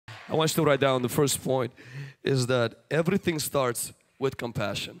I want you to write down the first point is that everything starts with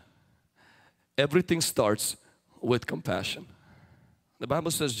compassion. Everything starts with compassion. The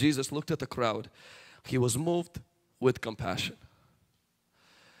Bible says Jesus looked at the crowd. He was moved with compassion.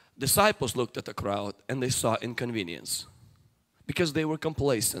 Disciples looked at the crowd and they saw inconvenience because they were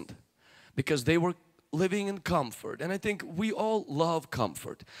complacent, because they were living in comfort. And I think we all love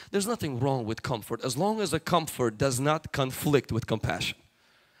comfort. There's nothing wrong with comfort as long as the comfort does not conflict with compassion.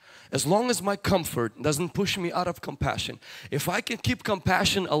 As long as my comfort doesn't push me out of compassion. If I can keep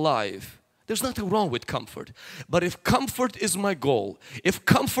compassion alive, there's nothing wrong with comfort. But if comfort is my goal, if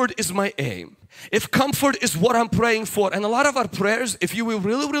comfort is my aim, if comfort is what I'm praying for, and a lot of our prayers, if you were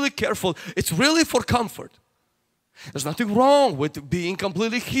really careful, it's really for comfort. There's nothing wrong with being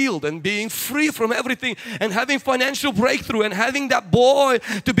completely healed and being free from everything and having financial breakthrough and having that boy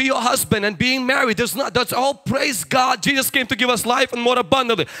to be your husband and being married. That's all, praise God. Jesus came to give us life and more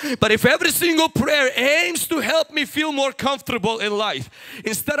abundantly. But if every single prayer aims to help me feel more comfortable in life,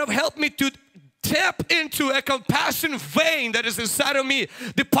 instead of help me to tap into a compassion vein that is inside of me,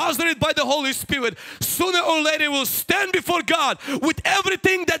 deposited by the Holy Spirit, sooner or later we'll stand before God with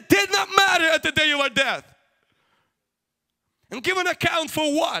everything that did not matter at the day of our death. And give an account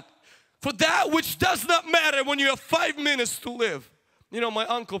for what? For that which does not matter when you have 5 minutes to live. You know, my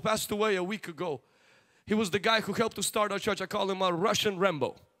uncle passed away a week ago. He was the guy who helped to start our church. I call him a Russian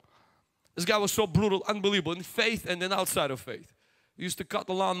Rambo. This guy was so brutal, unbelievable, in faith and then outside of faith. He used to cut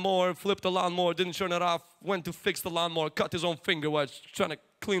the lawnmower, flip the lawnmower, didn't turn it off, went to fix the lawnmower, cut his own finger while trying to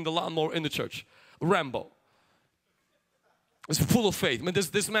clean the lawnmower in the church. Rambo. It's full of faith. I mean,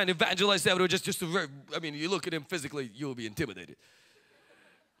 this man evangelized everywhere. I mean, you look at him physically, you'll be intimidated.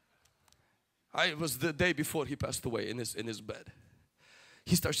 It was the day before he passed away in his bed.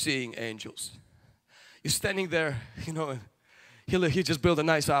 He starts seeing angels. He's standing there, you know, he just built a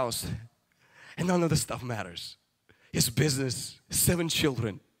nice house. And none of this stuff matters. His business, 7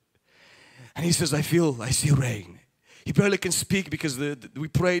 children. And he says, I see rain. He barely can speak because we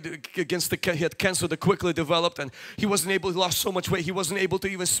prayed against he had cancer that quickly developed and he lost so much weight, he wasn't able to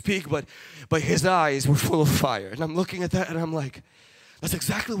even speak, but his eyes were full of fire. And I'm looking at that and I'm like, that's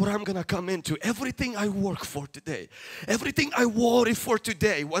exactly what I'm gonna come into. Everything I work for today, everything I worry for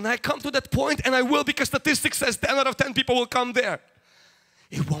today, when I come to that point, and I will, because statistics says 10 out of 10 people will come there,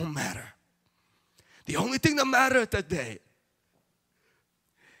 it won't matter. The only thing that matters that day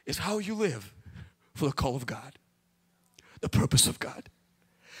is how you live for the call of God, the purpose of God.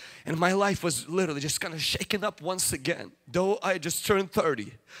 And my life was literally just kind of shaken up once again. Though I just turned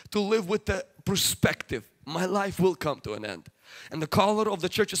 30, to live with the perspective, my life will come to an end. And the color of the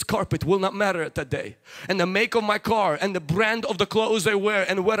church's carpet will not matter at that day. And the make of my car and the brand of the clothes I wear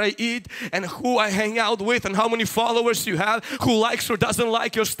and what I eat and who I hang out with and how many followers you have, who likes or doesn't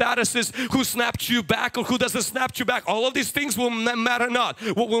like your statuses, who snapped you back or who doesn't snap you back. All of these things will matter not.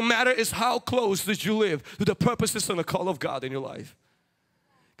 What will matter is how close did you live to the purposes and the call of God in your life.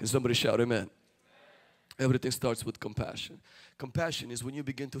 Can somebody shout amen? Everything starts with compassion. Compassion is when you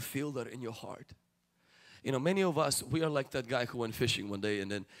begin to feel that in your heart. You know, many of us, we are like that guy who went fishing one day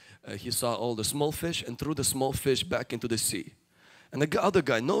and then he saw all the small fish and threw the small fish back into the sea. And the other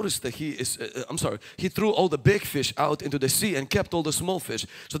guy noticed that he threw all the big fish out into the sea and kept all the small fish.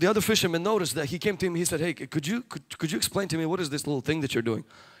 So the other fisherman noticed that. He came to him, he said, hey, could you explain to me, what is this little thing that you're doing?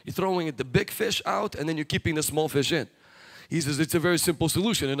 You're throwing the big fish out and then you're keeping the small fish in. He says, it's a very simple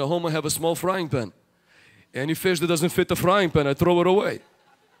solution. In the home I have a small frying pan. Any fish that doesn't fit the frying pan, I throw it away.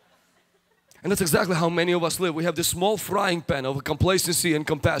 And that's exactly how many of us live. We have this small frying pan of complacency and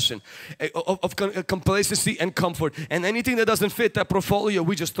compassion, of complacency and comfort. And anything that doesn't fit that portfolio,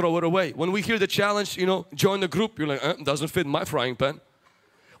 we just throw it away. When we hear the challenge, you know, join the group, you're like, doesn't fit my frying pan.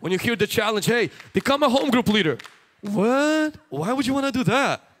 When you hear the challenge, hey, become a home group leader. What? Why would you want to do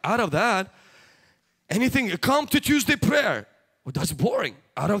that? Out of that. Anything, come to Tuesday prayer. Well, that's boring.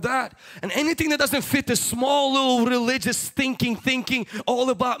 Out of that. And anything that doesn't fit the small little religious thinking all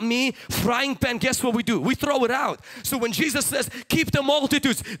about me, frying pan, guess what we do? We throw it out. So when Jesus says, keep the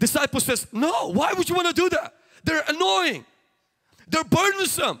multitudes, disciples says, no, why would you want to do that? They're annoying. They're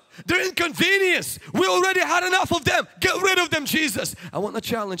burdensome. They're inconvenience. We already had enough of them. Get rid of them, Jesus. I want to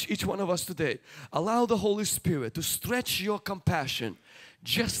challenge each one of us today. Allow the Holy Spirit to stretch your compassion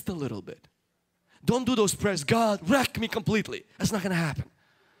just a little bit. Don't do those prayers, God, wreck me completely. That's not going to happen.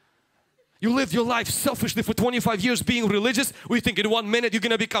 You lived your life selfishly for 25 years being religious. We think in 1 minute you're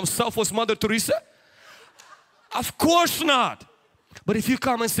going to become selfless Mother Teresa? Of course not. But if you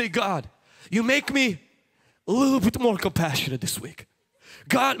come and say, God, you make me a little bit more compassionate this week.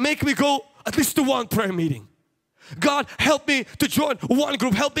 God, make me go at least to 1 prayer meeting. God, help me to join one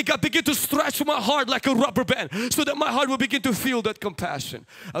group. Help me, God, begin to stretch my heart like a rubber band so that my heart will begin to feel that compassion.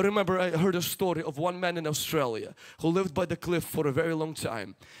 I remember I heard a story of one man in Australia who lived by the cliff for a very long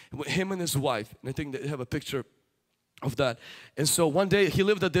time. Him and his wife, and I think they have a picture of that. And so one day he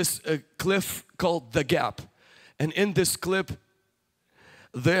lived at this cliff called The Gap. And in this cliff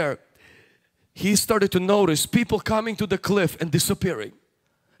there, he started to notice people coming to the cliff and disappearing.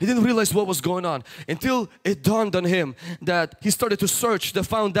 He didn't realize what was going on until it dawned on him that he started to search. They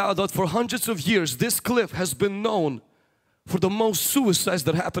found out that for hundreds of years this cliff has been known for the most suicides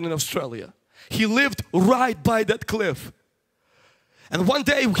that happen in Australia. He lived right by that cliff. And one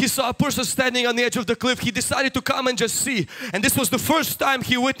day he saw a person standing on the edge of the cliff. He decided to come and just see. And this was the first time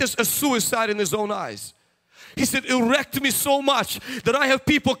he witnessed a suicide in his own eyes. He said, it wrecked me so much that I have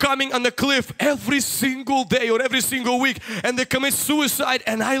people coming on the cliff every single day or every single week and they commit suicide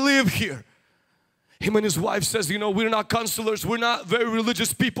and I live here. Him and his wife says, you know, we're not counselors, we're not very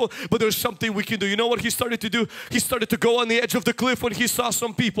religious people, but there's something we can do. You know what he started to do? He started to go on the edge of the cliff when he saw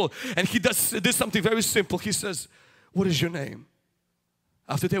some people, and he did something very simple. He says, what is your name?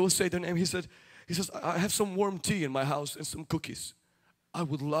 After they will say their name, he says, I have some warm tea in my house and some cookies. I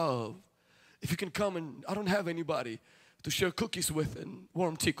would love if you can come, and I don't have anybody to share cookies with and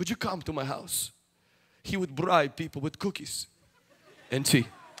warm tea. Could you come to my house? He would bribe people with cookies and tea.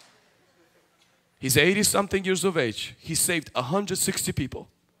 He's 80-something years of age. He saved 160 people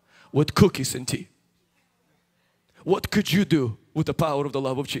with cookies and tea. What could you do with the power of the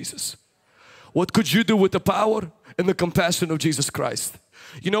love of Jesus? What could you do with the power and the compassion of Jesus Christ?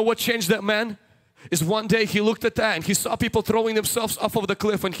 You know what changed that man? Is one day he looked at that and he saw people throwing themselves off of the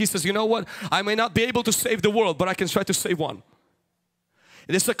cliff, and he says, you know what, I may not be able to save the world, but I can try to save one.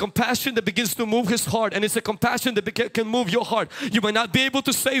 And it's a compassion that begins to move his heart, and it's a compassion that can move your heart. You may not be able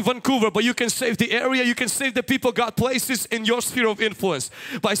to save Vancouver, but you can save the area, you can save the people God places in your sphere of influence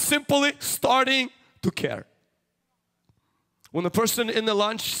by simply starting to care. When a person in the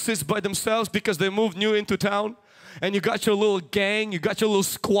lunch sits by themselves because they moved new into town, and you got your little gang, you got your little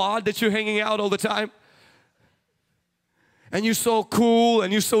squad that you're hanging out all the time, and you're so cool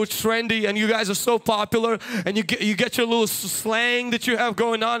and you're so trendy and you guys are so popular, and you get your little slang that you have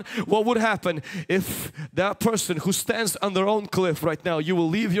going on. What would happen if that person who stands on their own cliff right now, you will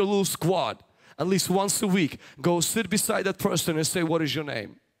leave your little squad at least once a week, go sit beside that person and say, what is your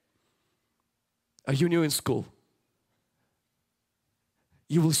name? Are you new in school?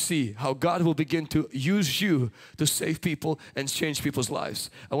 You will see how God will begin to use you to save people and change people's lives.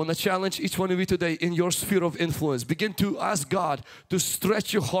 I want to challenge each one of you today in your sphere of influence. Begin to ask God to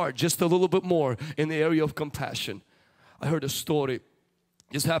stretch your heart just a little bit more in the area of compassion. I heard a story.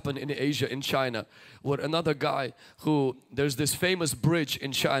 This happened in Asia, in China, where another guy there's this famous bridge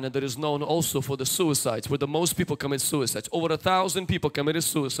in China that is known also for the suicides, where the most people commit suicides. Over 1,000 people committed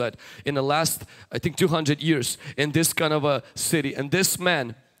suicide in the last, I think, 200 years in this kind of a city. And this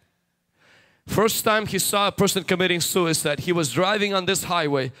man, first time he saw a person committing suicide, he was driving on this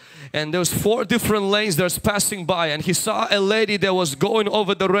highway and there was 4 different lanes that was passing by, and he saw a lady that was going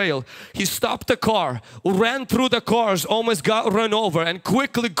over the rail. He stopped the car, ran through the cars, almost got run over, and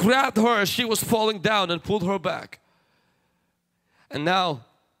quickly grabbed her as she was falling down and pulled her back. And now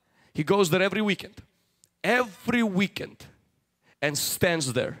he goes there every weekend, and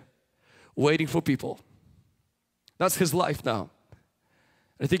stands there waiting for people. That's his life now.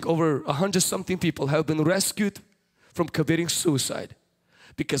 I think over 100-something people have been rescued from committing suicide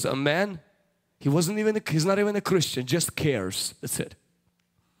because a man, he's not even a Christian, just cares. That's it.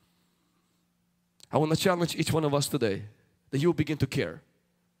 I want to challenge each one of us today that you begin to care,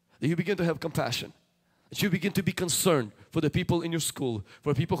 that you begin to have compassion, that you begin to be concerned for the people in your school,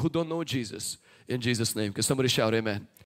 for people who don't know Jesus, in Jesus' name. Can somebody shout amen?